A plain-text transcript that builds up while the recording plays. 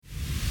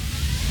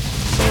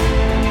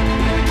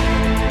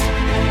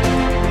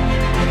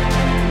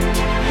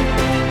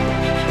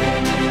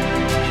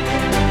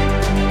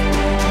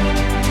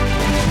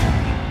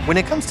When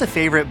it comes to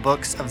favorite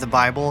books of the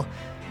Bible,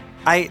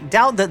 I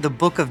doubt that the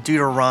book of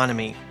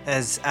Deuteronomy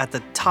is at the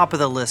top of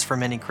the list for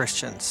many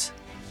Christians.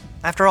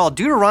 After all,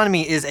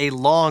 Deuteronomy is a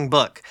long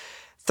book,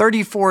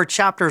 34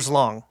 chapters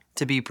long,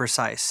 to be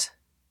precise.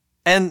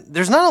 And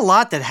there's not a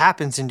lot that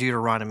happens in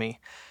Deuteronomy.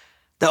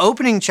 The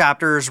opening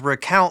chapters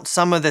recount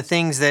some of the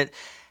things that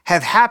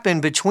have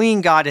happened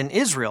between God and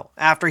Israel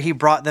after he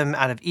brought them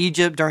out of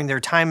Egypt during their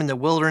time in the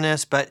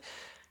wilderness, but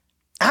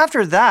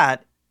after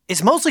that,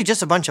 it's mostly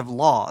just a bunch of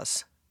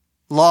laws.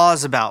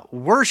 Laws about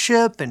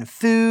worship and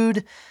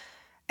food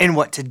and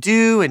what to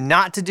do and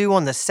not to do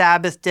on the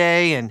Sabbath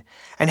day and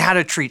how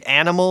to treat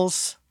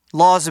animals.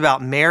 Laws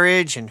about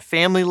marriage and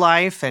family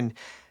life and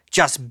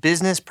just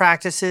business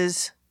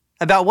practices.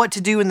 About what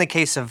to do in the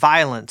case of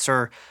violence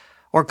or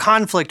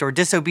conflict or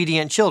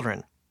disobedient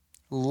children.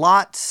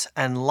 Lots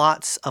and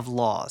lots of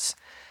laws.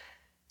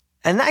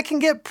 And that can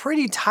get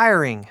pretty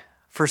tiring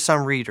for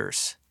some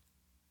readers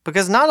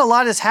because not a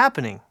lot is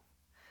happening.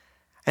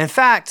 In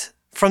fact,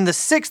 from the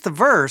 6th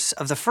verse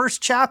of the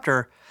first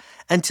chapter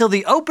until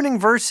the opening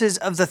verses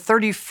of the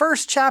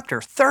 31st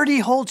chapter, 30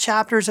 whole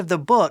chapters of the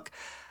book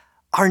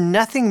are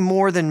nothing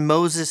more than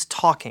Moses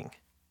talking.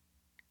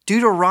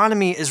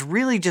 Deuteronomy is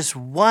really just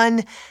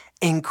one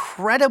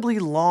incredibly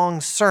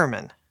long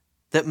sermon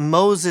that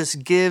Moses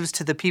gives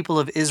to the people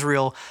of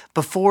Israel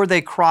before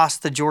they cross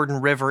the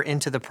Jordan River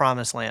into the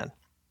Promised Land.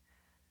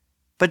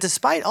 But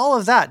despite all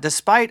of that,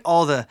 despite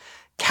all the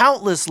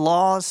countless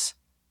laws,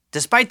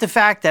 despite the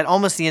fact that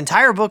almost the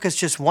entire book is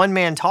just one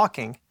man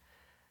talking,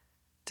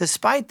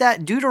 despite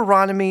that,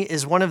 Deuteronomy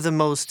is one of the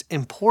most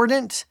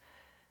important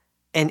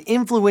and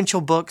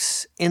influential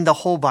books in the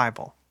whole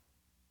Bible.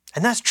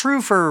 And that's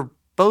true for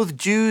both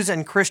Jews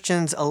and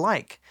Christians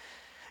alike.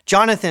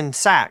 Jonathan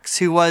Sacks,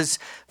 who was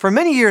for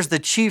many years the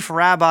chief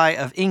rabbi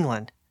of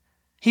England,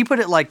 he put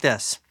it like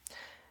this: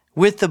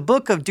 with the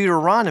book of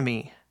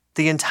Deuteronomy,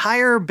 the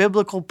entire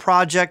biblical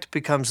project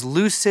becomes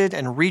lucid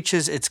and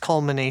reaches its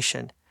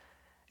culmination.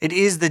 It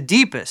is the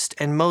deepest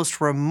and most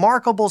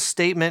remarkable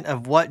statement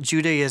of what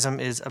Judaism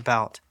is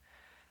about.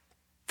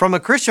 From a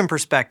Christian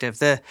perspective,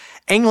 the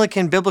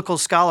Anglican biblical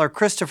scholar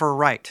Christopher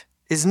Wright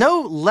is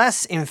no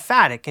less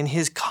emphatic in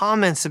his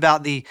comments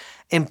about the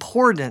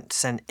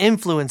importance and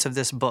influence of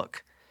this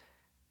book.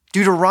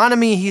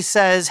 Deuteronomy, he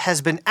says,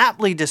 has been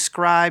aptly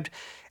described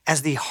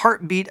as the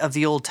heartbeat of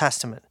the Old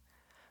Testament.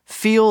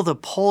 Feel the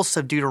pulse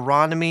of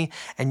Deuteronomy,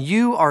 and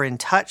you are in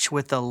touch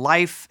with the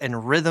life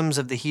and rhythms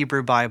of the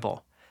Hebrew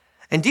Bible.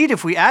 Indeed,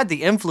 if we add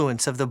the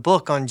influence of the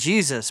book on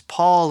Jesus,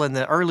 Paul, and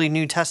the early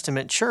New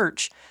Testament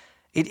church,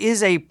 it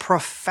is a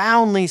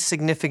profoundly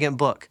significant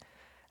book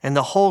in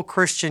the whole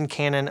Christian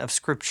canon of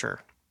Scripture.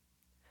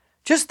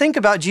 Just think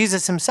about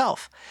Jesus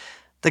himself.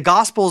 The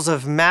Gospels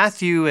of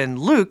Matthew and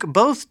Luke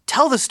both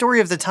tell the story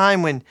of the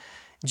time when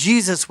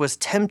Jesus was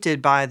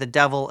tempted by the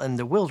devil in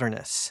the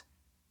wilderness.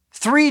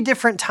 3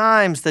 different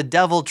times the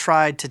devil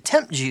tried to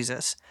tempt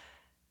Jesus,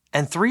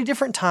 and 3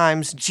 different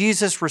times,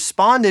 Jesus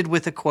responded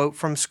with a quote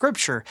from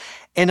Scripture.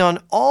 And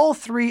on all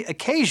 3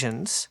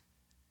 occasions,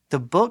 the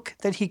book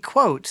that he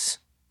quotes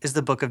is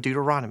the book of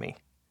Deuteronomy.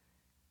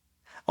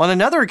 On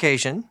another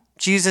occasion,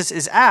 Jesus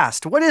is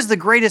asked, "What is the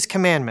greatest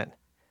commandment?"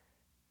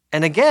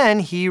 And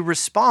again, he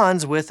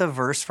responds with a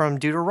verse from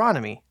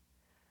Deuteronomy.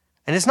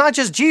 And it's not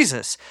just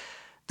Jesus.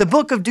 The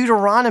book of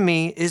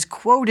Deuteronomy is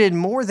quoted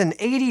more than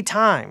 80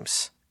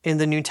 times in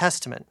the New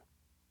Testament.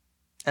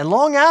 And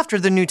long after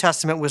the New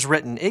Testament was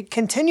written, it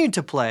continued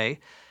to play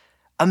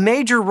a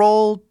major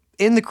role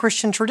in the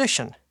Christian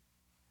tradition.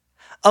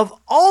 Of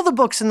all the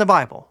books in the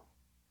Bible,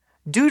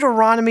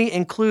 Deuteronomy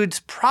includes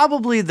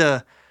probably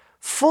the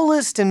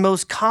fullest and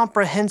most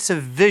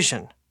comprehensive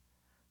vision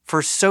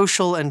for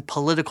social and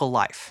political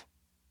life.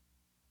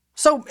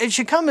 So it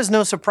should come as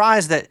no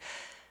surprise that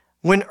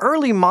when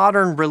early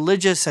modern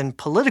religious and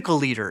political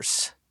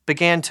leaders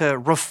began to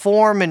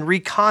reform and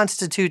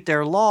reconstitute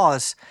their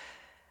laws,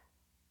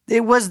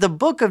 it was the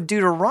book of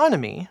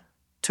Deuteronomy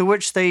to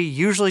which they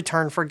usually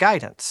turned for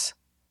guidance.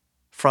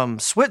 From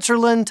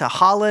Switzerland to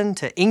Holland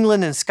to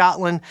England and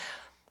Scotland,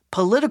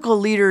 political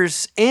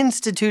leaders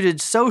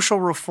instituted social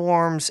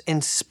reforms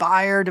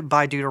inspired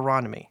by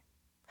Deuteronomy.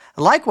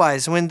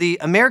 Likewise, when the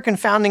American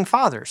founding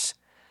fathers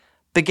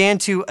began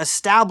to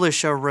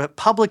establish a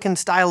republican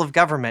style of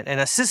government and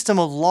a system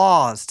of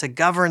laws to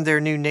govern their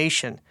new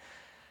nation,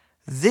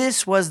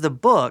 this was the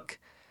book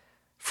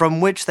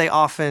from which they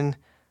often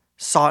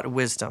sought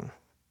wisdom.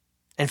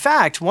 In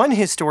fact, one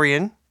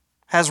historian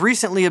has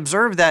recently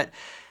observed that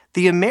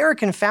the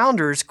American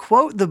founders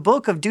quote the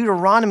book of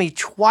Deuteronomy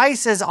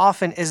twice as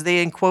often as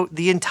they quote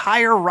the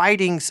entire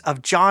writings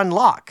of John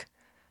Locke,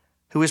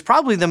 who is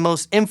probably the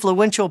most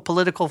influential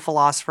political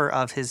philosopher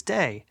of his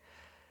day.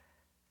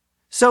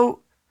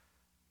 So,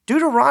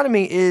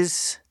 Deuteronomy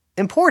is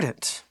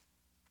important,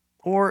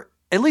 or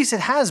at least it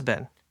has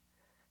been.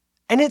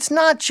 And it's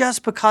not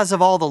just because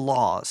of all the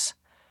laws.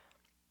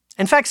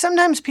 In fact,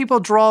 sometimes people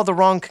draw the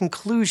wrong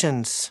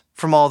conclusions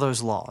from all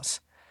those laws.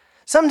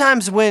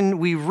 Sometimes when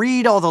we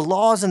read all the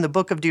laws in the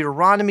book of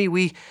Deuteronomy,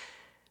 we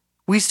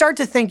we start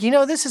to think,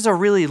 this is a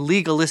really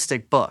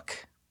legalistic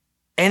book.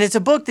 And it's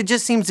a book that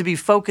just seems to be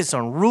focused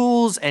on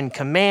rules and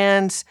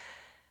commands.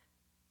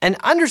 And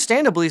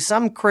understandably,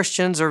 some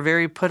Christians are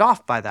very put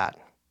off by that.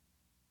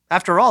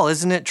 After all,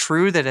 isn't it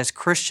true that as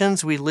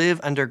Christians we live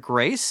under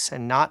grace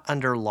and not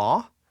under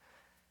law?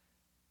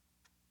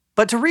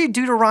 But to read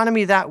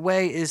Deuteronomy that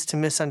way is to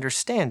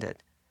misunderstand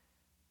it.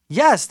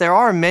 Yes, there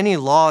are many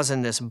laws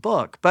in this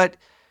book, but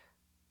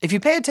if you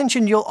pay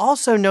attention, you'll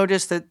also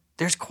notice that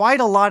there's quite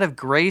a lot of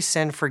grace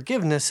and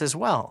forgiveness as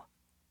well.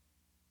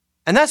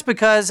 And that's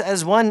because,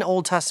 as one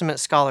Old Testament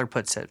scholar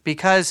puts it,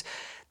 because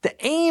the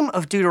aim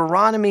of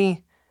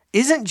Deuteronomy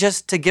isn't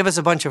just to give us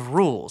a bunch of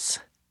rules.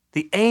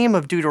 The aim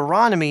of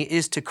Deuteronomy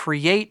is to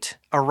create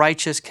a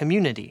righteous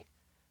community.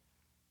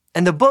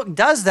 And the book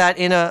does that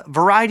in a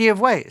variety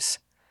of ways.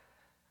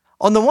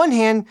 On the one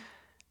hand,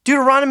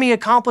 Deuteronomy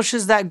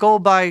accomplishes that goal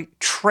by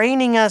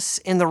training us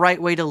in the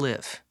right way to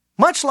live,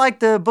 much like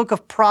the book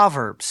of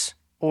Proverbs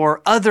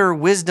or other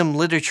wisdom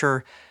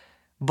literature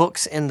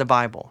books in the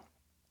Bible.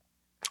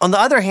 On the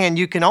other hand,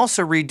 you can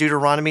also read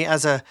Deuteronomy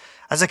as a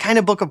kind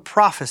of book of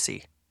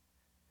prophecy.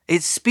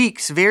 It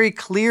speaks very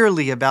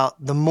clearly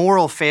about the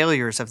moral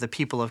failures of the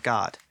people of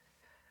God,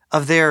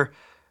 of their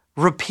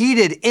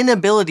repeated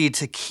inability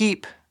to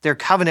keep their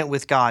covenant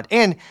with God,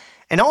 and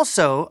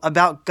also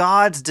about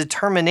God's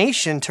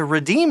determination to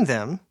redeem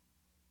them,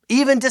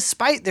 even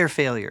despite their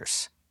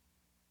failures.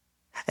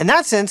 In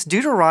that sense,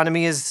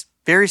 Deuteronomy is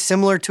very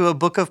similar to a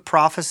book of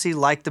prophecy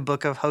like the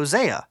book of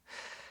Hosea.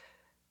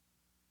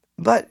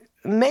 But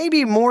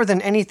maybe more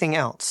than anything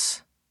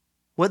else,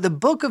 what the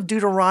book of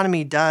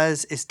Deuteronomy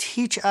does is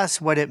teach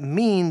us what it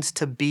means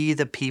to be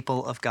the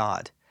people of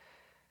God.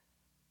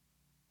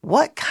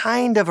 What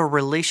kind of a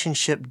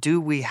relationship do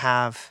we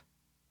have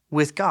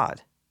with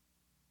God?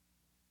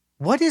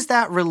 What is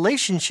that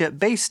relationship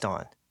based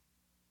on?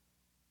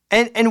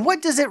 And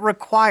what does it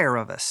require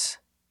of us?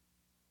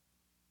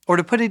 Or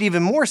to put it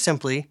even more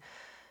simply,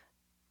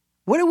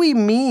 what do we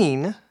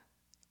mean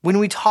when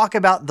we talk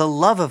about the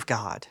love of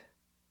God?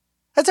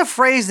 That's a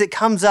phrase that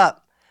comes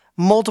up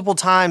multiple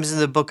times in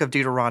the book of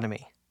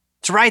Deuteronomy.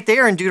 It's right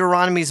there in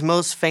Deuteronomy's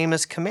most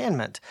famous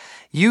commandment.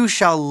 You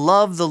shall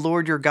love the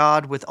Lord your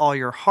God with all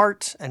your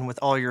heart and with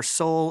all your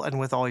soul and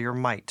with all your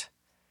might.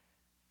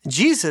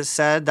 Jesus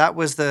said that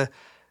was the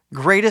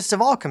greatest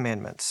of all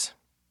commandments.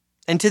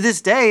 And to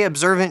this day,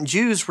 observant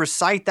Jews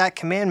recite that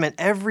commandment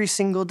every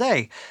single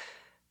day.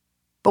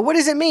 But what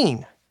does it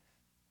mean?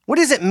 What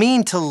does it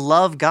mean to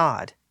love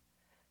God?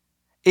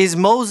 Is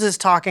Moses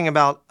talking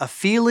about a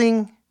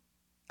feeling,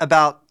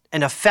 about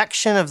an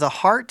affection of the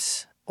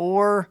heart,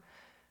 or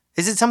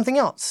is it something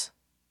else?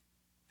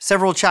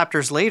 Several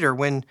chapters later,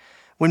 when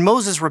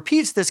Moses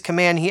repeats this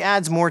command, he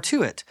adds more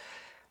to it.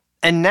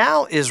 And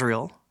now,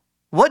 Israel,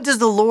 what does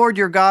the Lord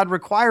your God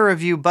require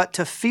of you but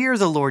to fear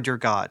the Lord your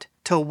God,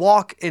 to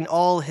walk in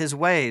all his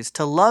ways,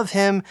 to love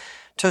him,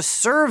 to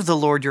serve the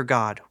Lord your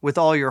God with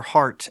all your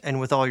heart and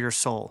with all your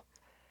soul,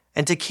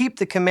 and to keep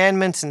the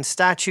commandments and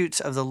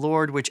statutes of the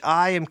Lord which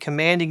I am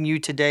commanding you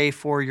today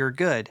for your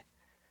good.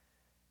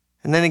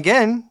 And then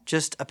again,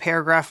 just a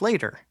paragraph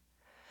later,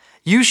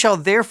 you shall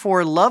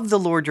therefore love the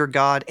Lord your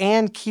God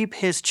and keep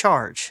his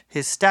charge,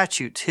 his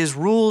statutes, his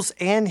rules,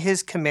 and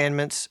his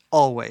commandments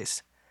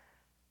always.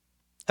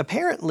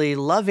 Apparently,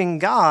 loving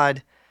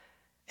God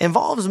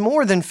involves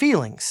more than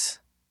feelings.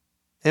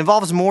 It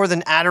involves more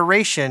than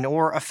adoration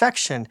or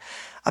affection.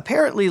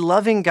 Apparently,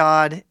 loving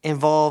God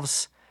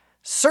involves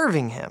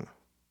serving him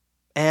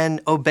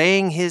and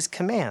obeying his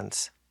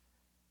commands,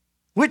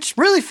 which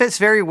really fits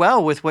very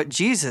well with what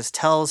Jesus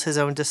tells his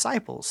own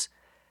disciples.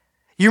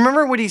 You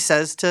remember what he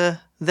says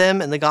to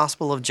them in the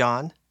Gospel of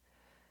John?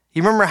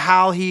 You remember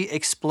how he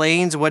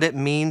explains what it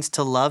means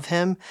to love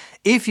him?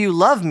 If you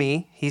love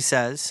me, he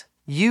says,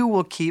 you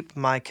will keep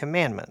my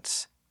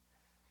commandments.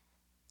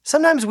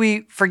 Sometimes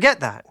we forget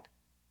that.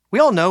 We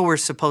all know we're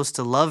supposed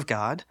to love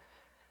God,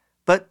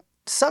 but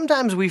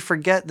sometimes we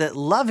forget that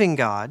loving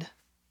God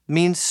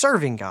means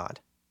serving God,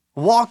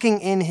 walking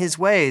in his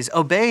ways,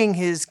 obeying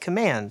his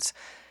commands.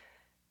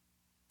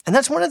 And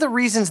that's one of the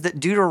reasons that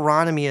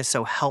Deuteronomy is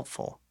so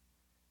helpful,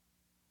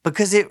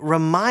 because it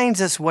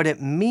reminds us what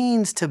it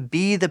means to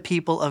be the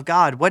people of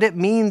God, what it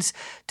means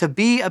to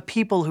be a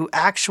people who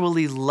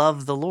actually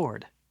love the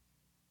Lord.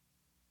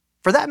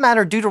 For that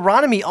matter,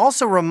 Deuteronomy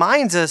also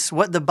reminds us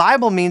what the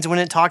Bible means when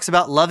it talks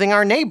about loving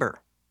our neighbor.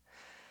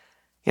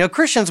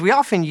 Christians, we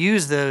often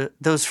use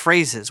those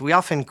phrases. We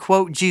often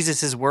quote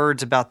Jesus'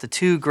 words about the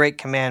two great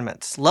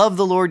commandments. Love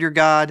the Lord your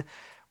God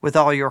with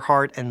all your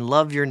heart and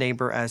love your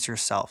neighbor as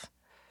yourself.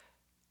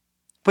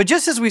 But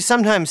just as we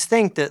sometimes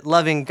think that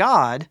loving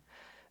God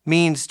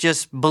means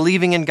just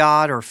believing in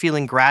God or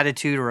feeling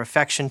gratitude or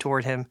affection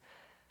toward him,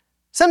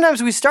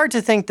 sometimes we start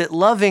to think that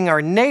loving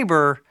our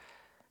neighbor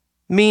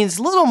means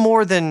little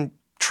more than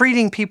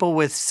treating people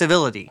with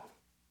civility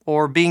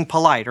or being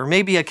polite or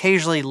maybe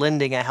occasionally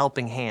lending a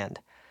helping hand.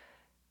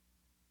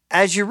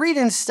 As you read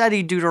and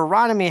study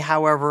Deuteronomy,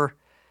 however,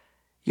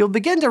 you'll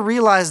begin to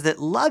realize that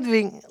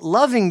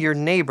loving your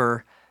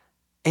neighbor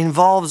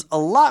involves a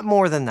lot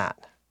more than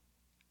that.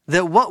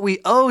 That what we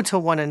owe to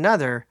one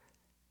another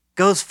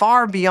goes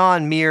far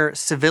beyond mere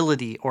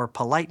civility or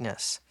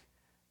politeness.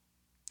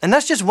 And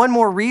that's just one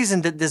more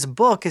reason that this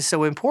book is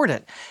so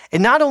important.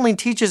 It not only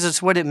teaches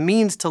us what it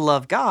means to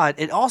love God,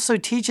 it also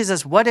teaches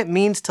us what it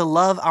means to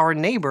love our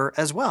neighbor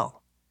as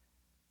well.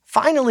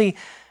 Finally,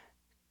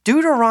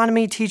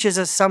 Deuteronomy teaches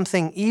us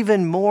something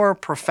even more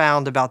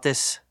profound about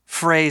this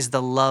phrase,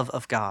 the love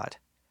of God.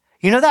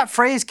 You know, that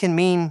phrase can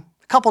mean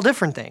a couple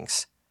different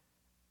things.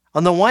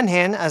 On the one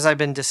hand, as I've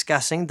been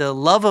discussing, the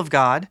love of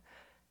God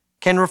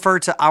can refer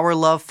to our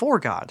love for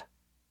God.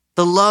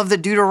 The love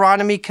that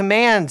Deuteronomy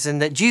commands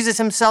and that Jesus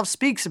himself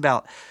speaks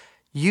about.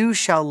 You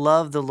shall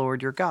love the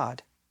Lord your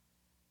God.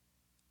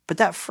 But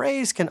that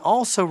phrase can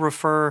also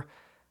refer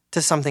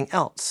to something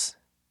else.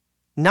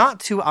 Not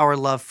to our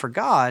love for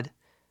God,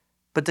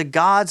 but to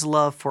God's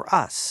love for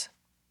us.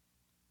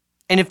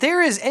 And if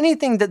there is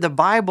anything that the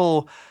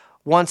Bible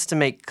wants to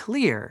make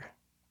clear,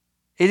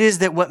 it is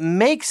that what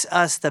makes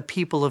us the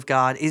people of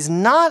God is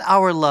not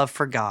our love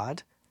for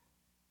God,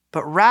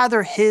 but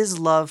rather his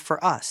love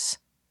for us.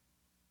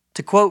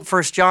 To quote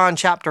 1 John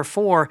chapter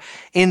 4,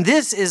 "In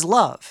this is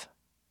love,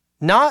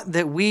 not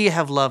that we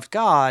have loved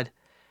God,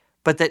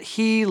 but that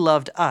he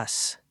loved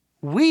us.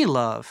 We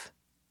love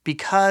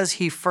because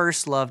he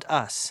first loved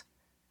us."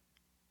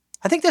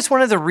 I think that's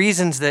one of the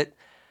reasons that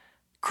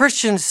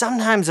Christians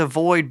sometimes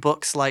avoid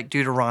books like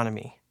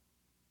Deuteronomy.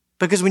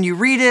 Because when you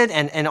read it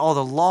and all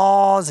the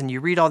laws and you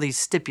read all these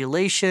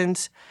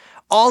stipulations,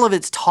 all of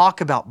its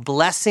talk about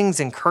blessings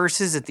and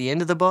curses at the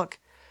end of the book,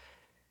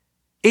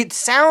 it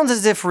sounds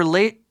as if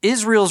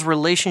Israel's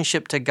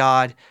relationship to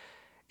God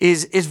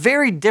is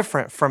very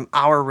different from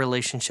our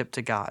relationship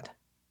to God.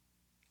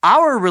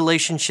 Our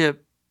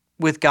relationship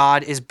with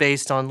God is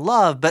based on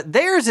love, but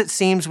theirs, it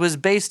seems, was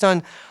based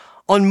on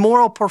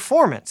moral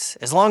performance.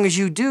 As long as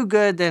you do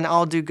good, then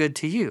I'll do good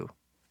to you.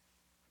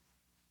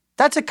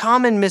 That's a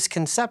common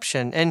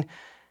misconception, and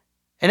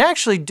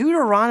actually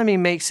Deuteronomy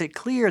makes it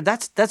clear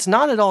that's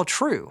not at all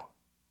true.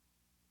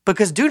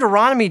 Because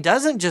Deuteronomy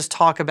doesn't just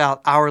talk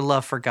about our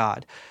love for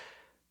God,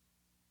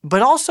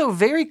 but also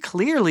very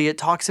clearly it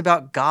talks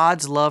about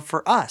God's love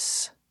for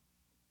us.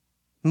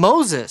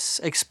 Moses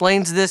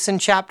explains this in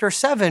chapter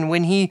 7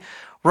 when he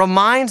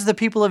reminds the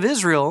people of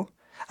Israel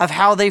of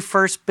how they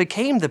first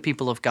became the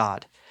people of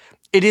God.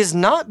 It is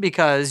not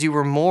because you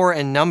were more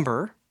in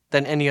number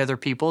than any other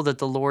people that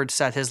the Lord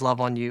set his love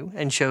on you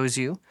and chose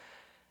you,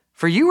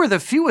 for you were the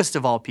fewest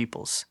of all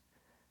peoples.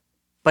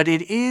 But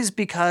it is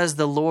because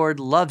the Lord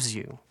loves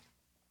you.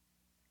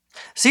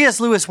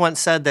 C.S. Lewis once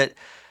said that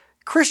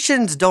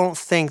Christians don't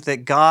think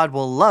that God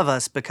will love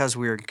us because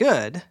we're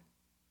good,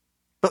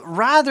 but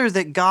rather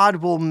that God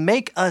will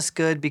make us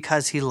good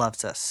because he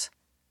loves us.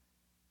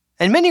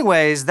 In many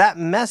ways, that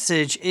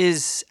message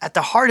is at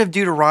the heart of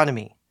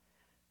Deuteronomy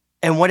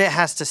and what it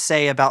has to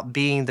say about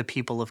being the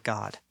people of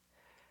God.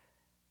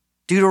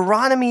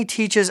 Deuteronomy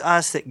teaches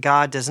us that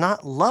God does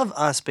not love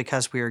us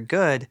because we are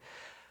good,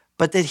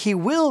 but that he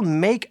will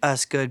make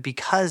us good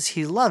because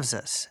he loves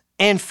us.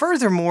 And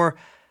furthermore,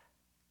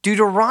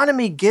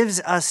 Deuteronomy gives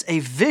us a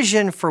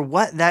vision for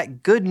what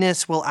that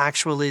goodness will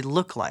actually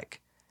look like.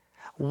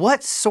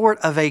 What sort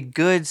of a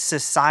good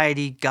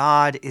society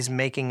God is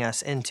making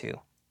us into.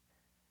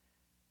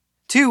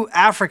 Two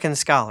African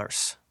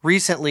scholars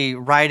recently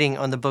writing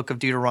on the book of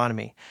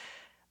Deuteronomy,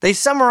 they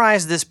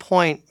summarized this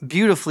point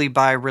beautifully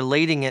by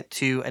relating it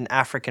to an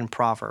African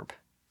proverb.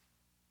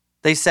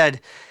 They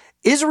said,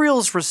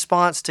 Israel's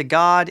response to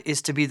God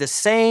is to be the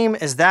same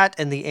as that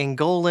in the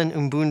Angolan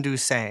Ubuntu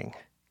saying,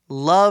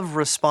 love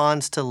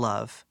responds to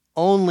love.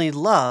 Only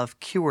love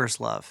cures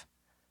love.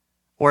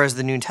 Or as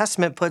the New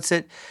Testament puts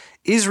it,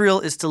 Israel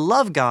is to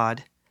love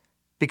God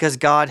because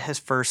God has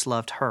first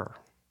loved her.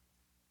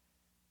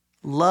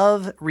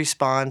 Love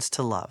responds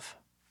to love.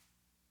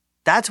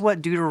 That's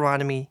what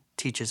Deuteronomy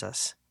teaches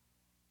us.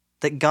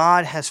 That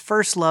God has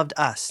first loved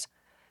us.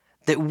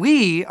 That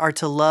we are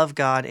to love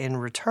God in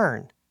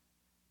return.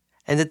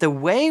 And that the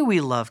way we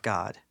love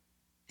God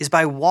is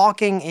by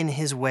walking in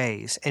his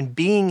ways and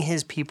being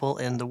his people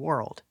in the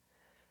world.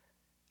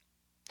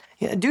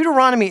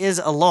 Deuteronomy is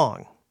a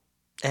long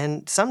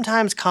and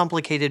sometimes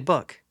complicated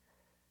book.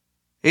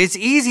 It's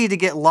easy to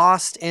get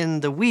lost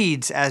in the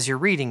weeds as you're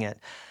reading it.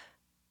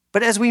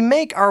 But as we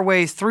make our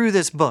way through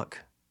this book,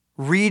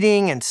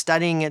 reading and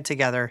studying it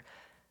together,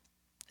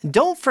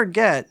 don't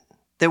forget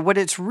that what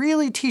it's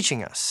really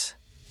teaching us,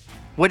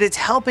 what it's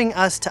helping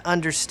us to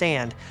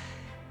understand,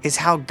 is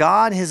how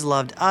God has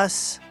loved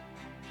us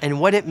and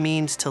what it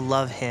means to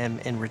love him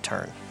in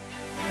return.